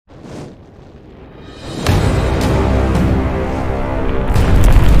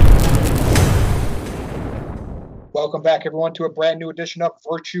Welcome back, everyone, to a brand new edition of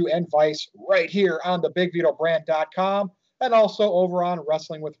Virtue and Vice right here on the BigVitoBrand.com and also over on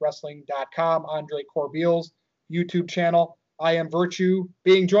WrestlingWithWrestling.com, Andre Corbeil's YouTube channel. I am Virtue,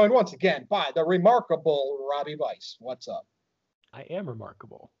 being joined once again by the remarkable Robbie Vice. What's up? I am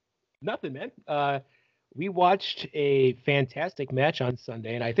remarkable. Nothing, man. We watched a fantastic match on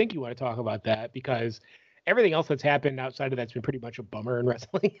Sunday, and I think you want to talk about that because everything else that's happened outside of that's been pretty much a bummer in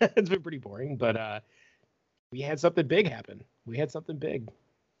wrestling. It's been pretty boring, but we had something big happen. We had something big.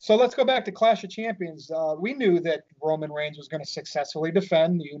 So let's go back to Clash of Champions. We knew that Roman Reigns was going to successfully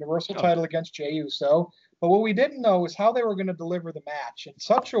defend the Universal title against Jey Uso, but what we didn't know is how they were going to deliver the match in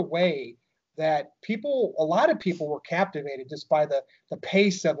such a way that a lot of people were captivated just by the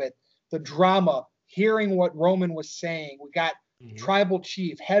pace of it, the drama, hearing what Roman was saying. We got Tribal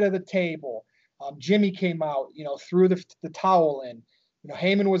Chief, head of the table. Jimmy came out, threw the towel in.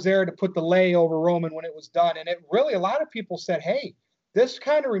 Heyman was there to put the lay over Roman when it was done. And it really, a lot of people said, hey, this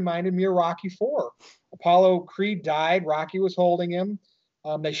kind of reminded me of Rocky IV. Apollo Creed died. Rocky was holding him.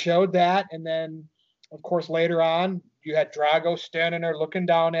 They showed that. And then, of course, later on, you had Drago standing there looking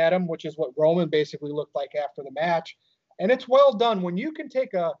down at him, which is what Roman basically looked like after the match. And it's well done. When you can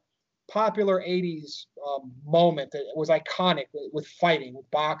take a popular 80s moment that was iconic with fighting, with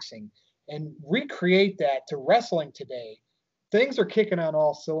boxing, and recreate that to wrestling today, things are kicking on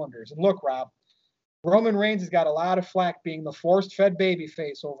all cylinders. And look, Rob, Roman Reigns has got a lot of flack being the force-fed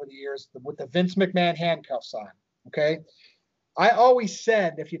babyface over the years with the Vince McMahon handcuffs on, okay? I always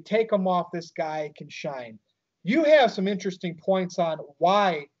said if you take him off, this guy can shine. You have some interesting points on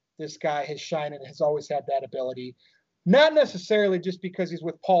why this guy has shined and has always had that ability. Not necessarily just because he's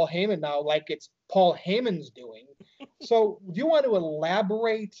with Paul Heyman now, like it's Paul Heyman's doing. So do you want to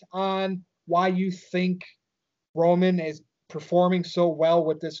elaborate on why you think Roman is performing so well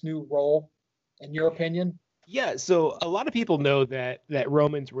with this new role, in your opinion? Yeah, so a lot of people know that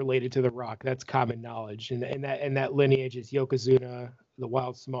Roman's related to The Rock. That's common knowledge, and that lineage is Yokozuna, the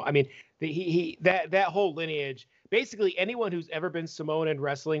Wild Samoa. I mean, that whole lineage. Basically, anyone who's ever been Samoan in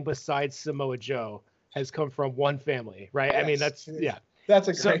wrestling besides Samoa Joe has come from one family, right? Yes, I mean, that's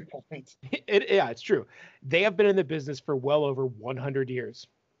a great point. It's true. They have been in the business for well over 100 years.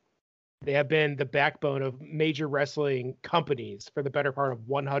 They have been the backbone of major wrestling companies for the better part of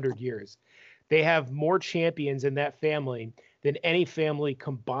 100 years. They have more champions in that family than any family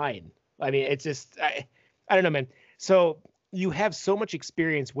combined. I mean, it's just, I don't know, man. So you have so much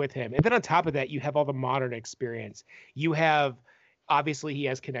experience with him. And then on top of that, you have all the modern experience. You have, obviously, he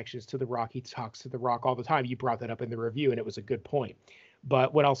has connections to The Rock. He talks to The Rock all the time. You brought that up in the review, and it was a good point.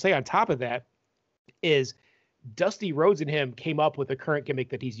 But what I'll say on top of that is Dusty Rhodes and him came up with the current gimmick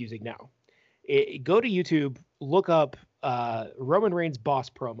that he's using now. Go to YouTube, look up Roman Reigns boss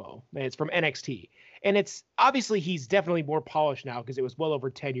promo. It's from NXT. And it's obviously he's definitely more polished now because it was well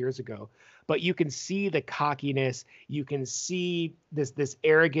over 10 years ago. But you can see the cockiness. You can see this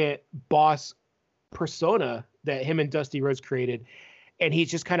arrogant boss persona that him and Dusty Rhodes created. And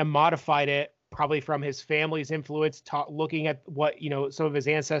he's just kind of modified it, probably from his family's influence, looking at what, some of his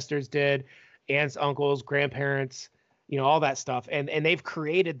ancestors did, aunts, uncles, grandparents, all that stuff. And they've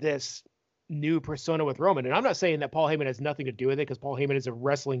created this new persona with Roman. And I'm not saying that Paul Heyman has nothing to do with it, because Paul Heyman is a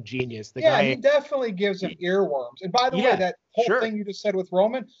wrestling genius. He definitely gives him earworms. And by the way, that whole thing you just said with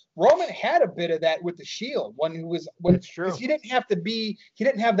Roman had a bit of that with the Shield when he was, because he didn't have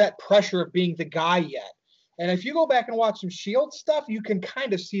that pressure of being the guy yet. And if you go back and watch some Shield stuff, you can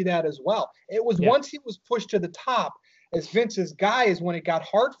kind of see that as well. It was once he was pushed to the top as Vince's guy is when it got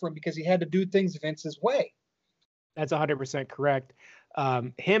hard for him, because he had to do things Vince's way. That's 100% correct.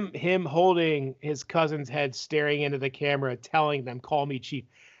 Him holding his cousin's head, staring into the camera, telling them, "Call me Chief."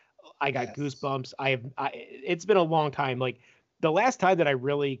 I got goosebumps. It's been a long time. Like, the last time that I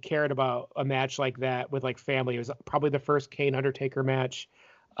really cared about a match like that with like family, it was probably the first Kane Undertaker match,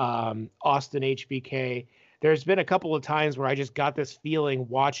 Austin HBK. There's been a couple of times where I just got this feeling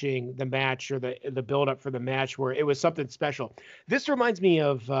watching the match or the build up for the match where it was something special. This reminds me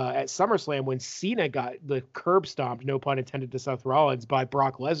of at SummerSlam when Cena got the curb stomped, no pun intended, to Seth Rollins by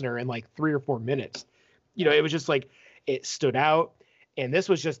Brock Lesnar in like 3 or 4 minutes. It was just like, it stood out. And this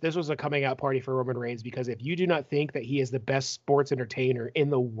was a coming out party for Roman Reigns, because if you do not think that he is the best sports entertainer in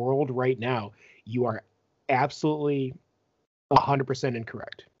the world right now, you are absolutely 100%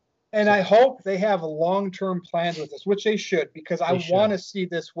 incorrect. And I hope they have long-term plans with this, which they should, because I want to see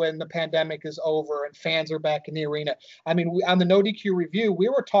this when the pandemic is over and fans are back in the arena. I mean, on the No DQ review, we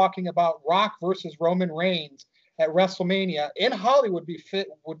were talking about Rock versus Roman Reigns at WrestleMania in Hollywood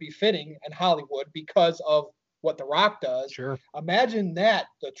would be fitting in Hollywood because of what The Rock does. Sure. Imagine that.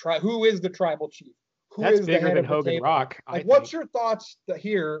 Who is the Tribal Chief? who That's is the bigger head than of the Hogan table. Rock. Like, what's your thoughts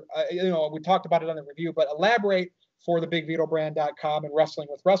here? We talked about it on the review, but elaborate for the BigVitoBrand.com and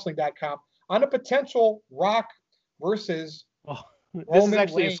WrestlingWithWrestling.com on a potential Rock versus Well, this Roman is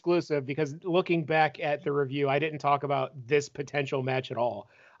actually Reigns. exclusive because looking back at the review, I didn't talk about this potential match at all.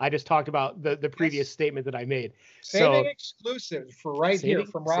 I just talked about the previous statement that I made. Saving exclusive for here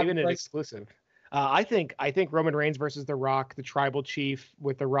from Rob. Saving it exclusive. I think Roman Reigns versus The Rock, the tribal chief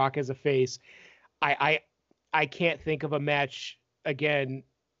with The Rock as a face. I can't think of a match again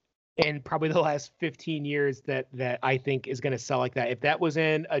in probably the last 15 years that I think is going to sell like that. If that was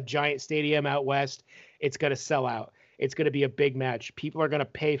in a giant stadium out west, it's going to sell out. It's going to be a big match. People are going to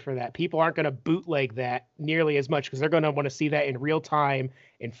pay for that. People aren't going to bootleg that nearly as much because they're going to want to see that in real time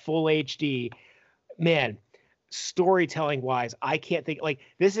in full HD. Man, storytelling wise, I can't think like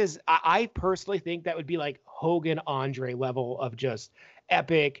this is. I personally think that would be like Hogan Andre level of just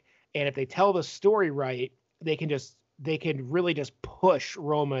epic. And if they tell the story right, they can really just push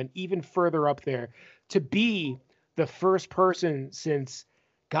Roman even further up there to be the first person since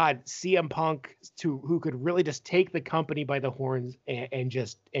CM Punk who could really just take the company by the horns and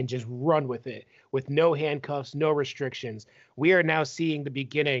just run with it with no handcuffs, no restrictions. We are now seeing the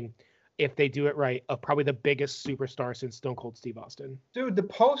beginning, if they do it right, of probably the biggest superstar since Stone Cold Steve Austin. Dude, the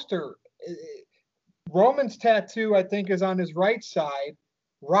poster, Roman's tattoo, I think, is on his right side.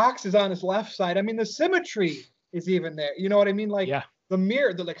 Rock's is on his left side. I mean, the symmetry is even there. You know what I mean? Like the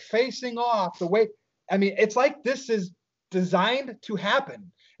mirror, the like facing off, the way. I mean, it's like this is designed to happen.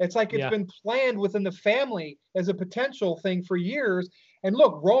 It's like it's been planned within the family as a potential thing for years. And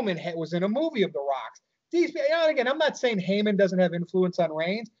look, Roman was in a movie of The Rock's. Again, I'm not saying Heyman doesn't have influence on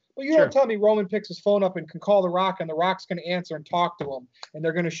Reigns, but you don't tell me Roman picks his phone up and can call The Rock, and The Rock's going to answer and talk to him, and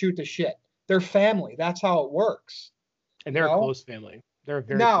they're going to shoot the shit. They're family. That's how it works. And they're a close family. They're a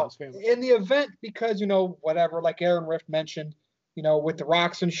very close family. In the event, because, whatever, like Aaron Rift mentioned, with The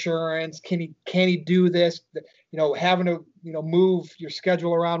Rock's insurance, can he do this? Having to, move your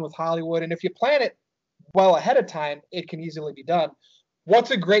schedule around with Hollywood. And if you plan it well ahead of time, it can easily be done.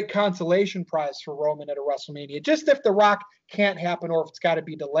 What's a great consolation prize for Roman at a WrestleMania? Just if The Rock can't happen or if it's got to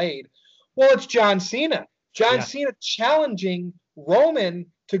be delayed. Well, it's John Cena. John Cena challenging Roman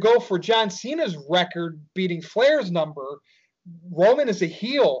to go for John Cena's record, beating Flair's number. Roman is a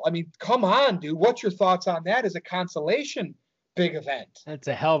heel. I mean, come on, dude. What's your thoughts on that as a consolation big event? That's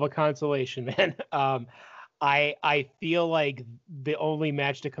a hell of a consolation, man. I feel like the only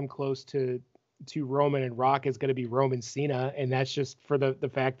match to come close to Roman and Rock is going to be Roman Cena, and that's just for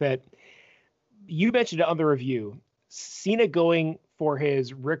the fact that you mentioned it on the review. Cena going for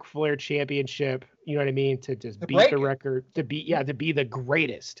his Ric Flair championship, you know what I mean, to just beat the record, to be the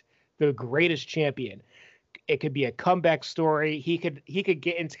greatest champion. It could be a comeback story. He could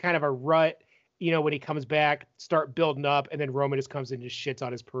get into kind of a rut, when he comes back, start building up, and then Roman just comes in and just shits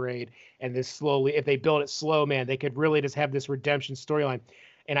on his parade. And this slowly, if they build it slow, man, they could really just have this redemption storyline.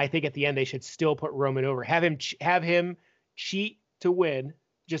 And I think at the end they should still put Roman over, have him cheat to win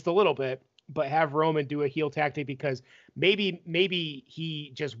just a little bit, but have Roman do a heel tactic because maybe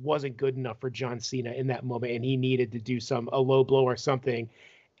he just wasn't good enough for John Cena in that moment, and he needed to do a low blow or something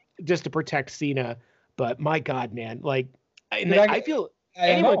just to protect Cena. But my God, man, I feel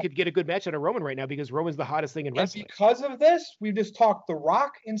anyone could get a good match out of Roman right now because Roman's the hottest thing in wrestling. And because of this, we've just talked The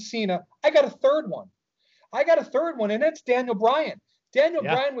Rock and Cena. I got a third one, and it's Daniel Bryan.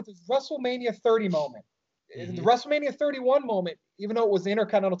 Bryan with his WrestleMania 30 moment. Mm-hmm. The WrestleMania 31 moment, even though it was the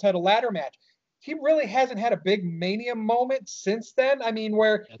Intercontinental title ladder match, he really hasn't had a big Mania moment since then. I mean,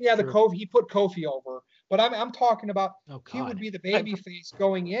 where he put Kofi over, but I'm talking about he would be the babyface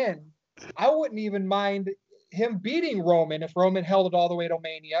going in. I wouldn't even mind him beating Roman if Roman held it all the way to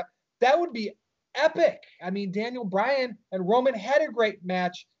Mania. That would be epic. I mean, Daniel Bryan and Roman had a great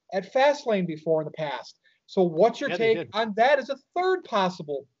match at Fastlane before in the past. So what's your take on that as a third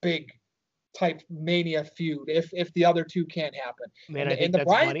possible big type Mania feud if the other two can't happen? Man, and the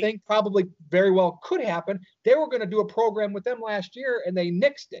Bryan thing probably very well could happen. They were going to do a program with them last year and they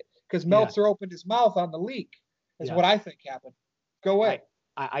nixed it because Meltzer opened his mouth on the leak. Is what I think happened. Go ahead.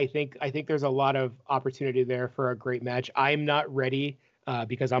 I think there's a lot of opportunity there for a great match. I'm not ready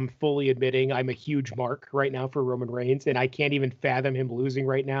because I'm fully admitting I'm a huge mark right now for Roman Reigns, and I can't even fathom him losing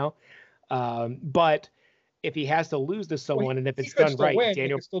right now. But if he has to lose to someone, and if it's done right,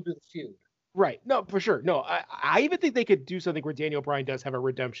 Daniel can still do the feud. Right. No, for sure. No, I even think they could do something where Daniel Bryan does have a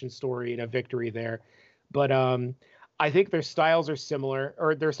redemption story and a victory there. But I think their styles are similar,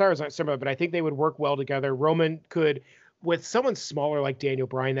 or their styles aren't similar, but I think they would work well together. Roman could with someone smaller like Daniel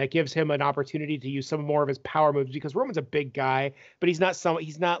Bryan, that gives him an opportunity to use some more of his power moves, because Roman's a big guy, but he's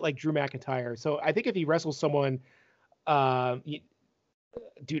not like Drew McIntyre. So I think if he wrestles someone,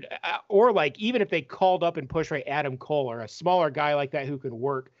 dude, or like even if they called up and pushed right Adam Cole or a smaller guy like that who can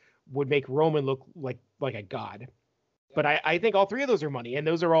work, would make Roman look like a god. But I think all three of those are money, and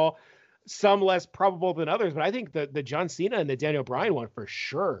those are all some less probable than others. But I think the John Cena and the Daniel Bryan one for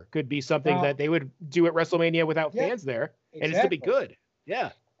sure could be something that they would do at WrestleMania without fans there, and it's to be good.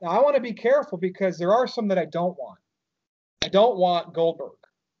 Yeah. Now I want to be careful because there are some that I don't want. I don't want Goldberg.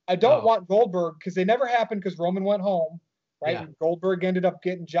 I don't want Goldberg because they never happened because Roman went home, right? Yeah. And Goldberg ended up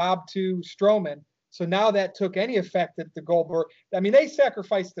getting job to Strowman. So now that took any effect that the Goldberg. I mean, they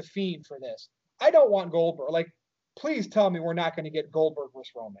sacrificed the Fiend for this. I don't want Goldberg. Like, please tell me we're not going to get Goldberg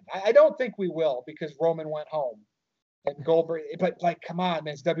versus Roman. I don't think we will because Roman went home and Goldberg. But like, come on,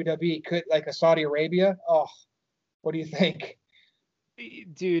 man, it's WWE. Could like a Saudi Arabia? Oh, what do you think?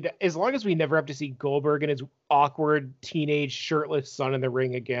 Dude, as long as we never have to see Goldberg and his awkward teenage shirtless son in the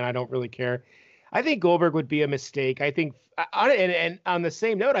ring again, I don't really care. I think Goldberg would be a mistake. I think, and on the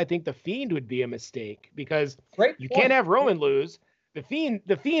same note, I think the Fiend would be a mistake because you can't have Roman lose. The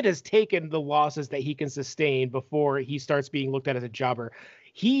Fiend has taken the losses that he can sustain before he starts being looked at as a jobber.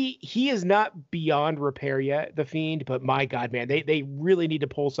 He is not beyond repair yet, the Fiend, but my God, man, they really need to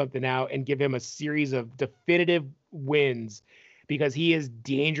pull something out and give him a series of definitive wins, because he is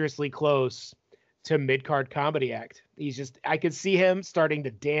dangerously close to mid-card comedy act. I could see him starting to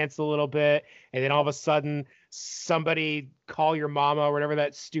dance a little bit, and then all of a sudden somebody Call Your Mama or whatever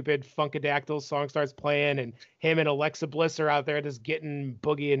that stupid Funkadactyl song starts playing, and him and Alexa Bliss are out there just getting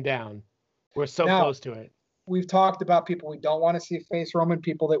boogieing down. We're so close to it. We've talked about people we don't want to see face Roman,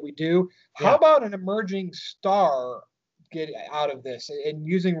 people that we do. How about an emerging star get out of this and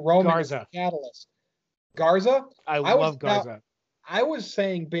using Roman as a catalyst? Garza? I love Garza. Now, I was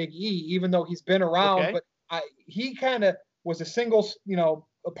saying Big E, even though he's been around, but he kind of was a singles,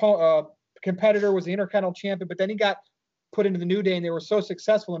 competitor, was the Intercontinental Champion, but then he got put into the New Day and they were so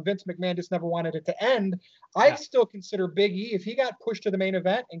successful and Vince McMahon just never wanted it to end. I still consider Big E, if he got pushed to the main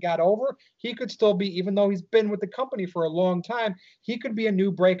event and got over, he could still be, even though he's been with the company for a long time, he could be a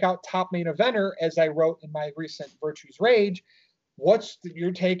new breakout top main eventer, as I wrote in my recent Virtue's Rage. What's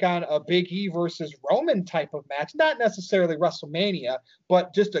your take on a Big E versus Roman type of match? Not necessarily WrestleMania,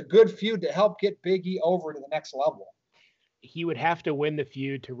 but just a good feud to help get Big E over to the next level. He would have to win the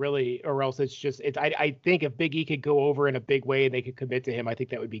feud to really, or else I think if Big E could go over in a big way and they could commit to him, I think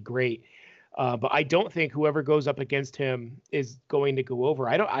that would be great. But I don't think whoever goes up against him is going to go over.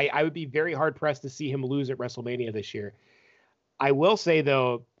 I would be very hard pressed to see him lose at WrestleMania this year. I will say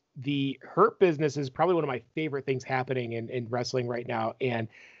though, the Hurt Business is probably one of my favorite things happening in wrestling right now. And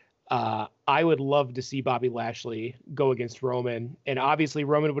I would love to see Bobby Lashley go against Roman. And obviously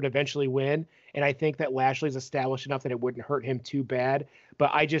Roman would eventually win. And I think that Lashley's established enough that it wouldn't hurt him too bad.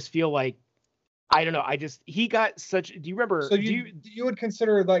 But I just feel like, I don't know. He got such, do you remember? So you would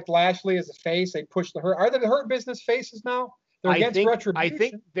consider like Lashley as a face? They push the Hurt. Are the Hurt Business faces now? They're against Retribution. I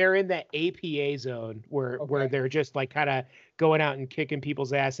think they're in that APA zone where they're just like kind of going out and kicking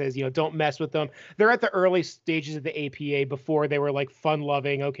people's asses. Don't mess with them. They're at the early stages of the APA before they were like fun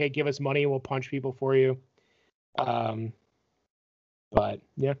loving. Okay, give us money and we'll punch people for you. But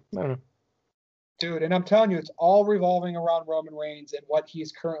yeah, I don't know. Dude, and I'm telling you, it's all revolving around Roman Reigns and what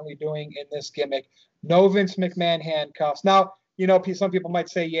he's currently doing in this gimmick. No Vince McMahon handcuffs. Now, some people might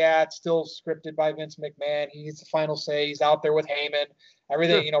say, yeah, it's still scripted by Vince McMahon. He's the final say. He's out there with Heyman.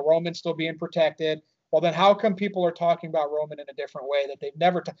 Everything, sure. Roman's still being protected. Well, then how come people are talking about Roman in a different way that they've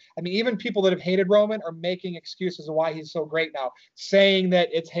never even people that have hated Roman are making excuses of why he's so great now, saying that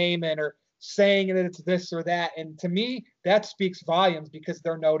it's Heyman or saying that it's this or that. And to me, that speaks volumes because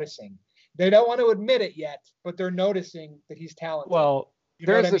they're noticing. They don't want to admit it yet, but they're noticing that he's talented. Well,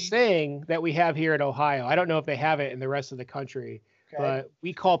 there's a saying that we have here in Ohio. I don't know if they have it in the rest of the country, but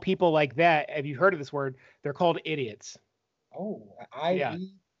we call people like that. Have you heard of this word? They're called idiots. Oh, yeah.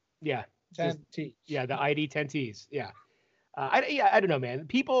 10T. Yeah, the ID 10Ts. Yeah. I don't know, man.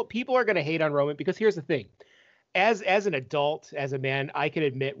 People are going to hate on Roman because here's the thing. As an adult, as a man, I can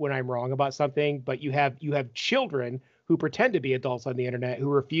admit when I'm wrong about something, but you have children who pretend to be adults on the internet who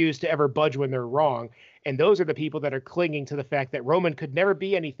refuse to ever budge when they're wrong. And those are the people that are clinging to the fact that Roman could never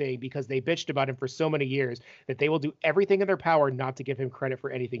be anything because they bitched about him for so many years that they will do everything in their power not to give him credit for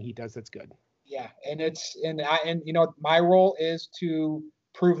anything he does that's good. Yeah. And my role is to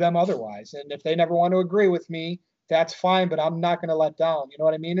prove them otherwise. And if they never want to agree with me, that's fine, but I'm not going to let down. You know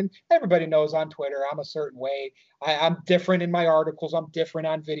what I mean? And everybody knows on Twitter, I'm a certain way. I'm different in my articles. I'm different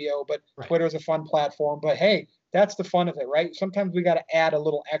on video, but right. Twitter is a fun platform. But hey, that's the fun of it, right? Sometimes we got to add a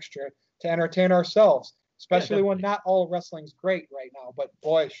little extra to entertain ourselves, especially when not all wrestling's great right now. But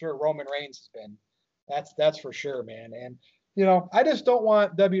boy, sure, Roman Reigns has been. That's for sure, man. And I just don't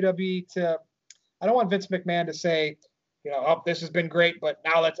want WWE to. I don't want Vince McMahon to say, oh, this has been great, but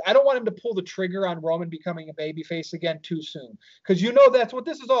now I don't want him to pull the trigger on Roman becoming a babyface again too soon. Because that's what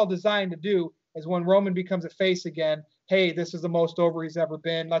this is all designed to do, is when Roman becomes a face again, hey, this is the most over he's ever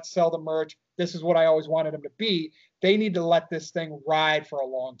been. Let's sell the merch. This is what I always wanted him to be. They need to let this thing ride for a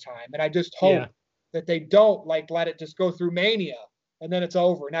long time. And I just hope that they don't let it just go through Mania and then it's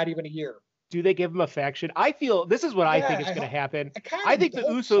over, not even a year. Do they give him a faction? I feel this is what I think is going to happen. I think the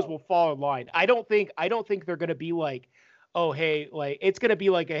Usos will fall in line. I don't think they're going to be like, oh, hey, it's going to be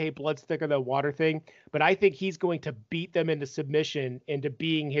like a, hey, blood's thicker than water thing. But I think he's going to beat them into submission, into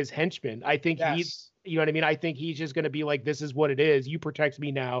being his henchman. I think he's, you know what I mean? I think he's just going to be like, this is what it is. You protect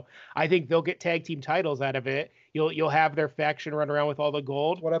me now. I think they'll get tag team titles out of it. You'll have their faction run around with all the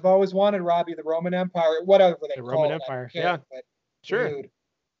gold. What I've always wanted, Robbie, the Roman Empire, whatever they call it. The Roman Empire, yeah. Sure. Dude.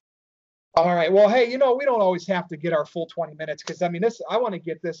 All right. Well, hey, we don't always have to get our full 20 minutes because, I want to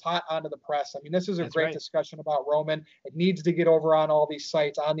get this hot onto the press. This is a great discussion about Roman. It needs to get over on all these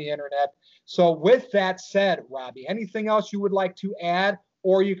sites on the internet. So with that said, Robbie, anything else you would like to add,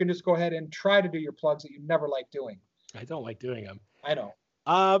 or you can just go ahead and try to do your plugs that you never like doing? I don't like doing them. I know.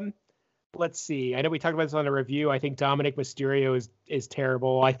 Let's see. I know we talked about this on a review. I think Dominic Mysterio is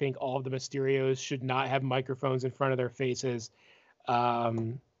terrible. I think all of the Mysterios should not have microphones in front of their faces.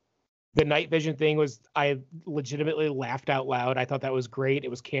 The night vision thing I legitimately laughed out loud. I thought that was great. It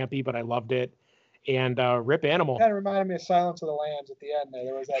was campy, but I loved it. And Rip Animal. Kind of reminded me of Silence of the Lambs at the end.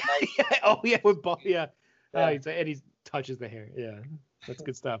 There was that night. Oh yeah, with Ball. Yeah. And he touches the hair. Yeah, that's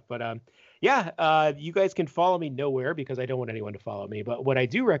good stuff. But you guys can follow me nowhere because I don't want anyone to follow me. But what I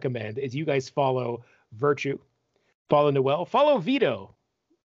do recommend is you guys follow Virtue, follow Noel, follow Vito.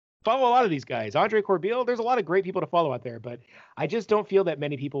 Follow a lot of these guys. Andre Corbeil, there's a lot of great people to follow out there, but I just don't feel that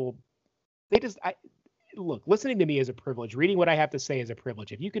many people. Look, listening to me is a privilege. Reading what I have to say is a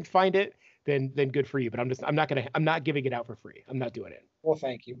privilege. If you can find it, then good for you. But I'm not giving it out for free. I'm not doing it. Well,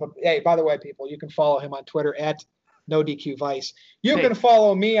 thank you. But hey, by the way, people, you can follow him on Twitter at NoDQVice. You can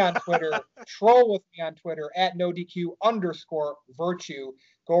follow me on Twitter, troll with me on Twitter at NoDQ_Virtue.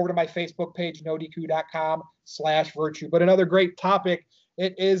 Go over to my Facebook page, NoDQ.com/Virtue. But another great topic.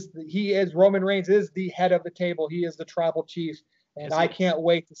 Roman Reigns is the head of the table. He is the tribal chief. And I can't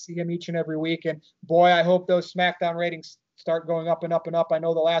wait to see him each and every week. And boy, I hope those SmackDown ratings start going up and up and up. I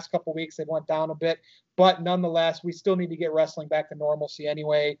know the last couple of weeks they went down a bit, but nonetheless, we still need to get wrestling back to normalcy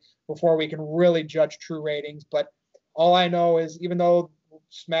anyway before we can really judge true ratings. But all I know is even though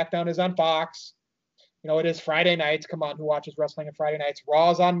SmackDown is on Fox, it is Friday nights. Come on, who watches wrestling on Friday nights?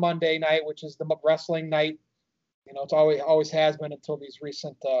 Raw's on Monday night, which is the wrestling night. It's always has been until these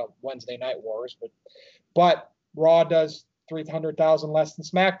recent Wednesday night wars. But Raw does 300,000 less than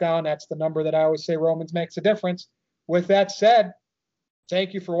SmackDown. That's the number that I always say Romans makes a difference. With that said,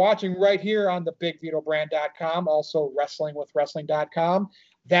 thank you for watching right here on the BigVitoBrand.com, also WrestlingWithWrestling.com.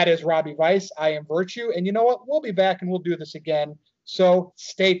 That is Robbie Vice. I am Virtue. And you know what? We'll be back and we'll do this again. So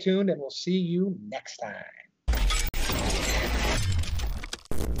stay tuned and we'll see you next time.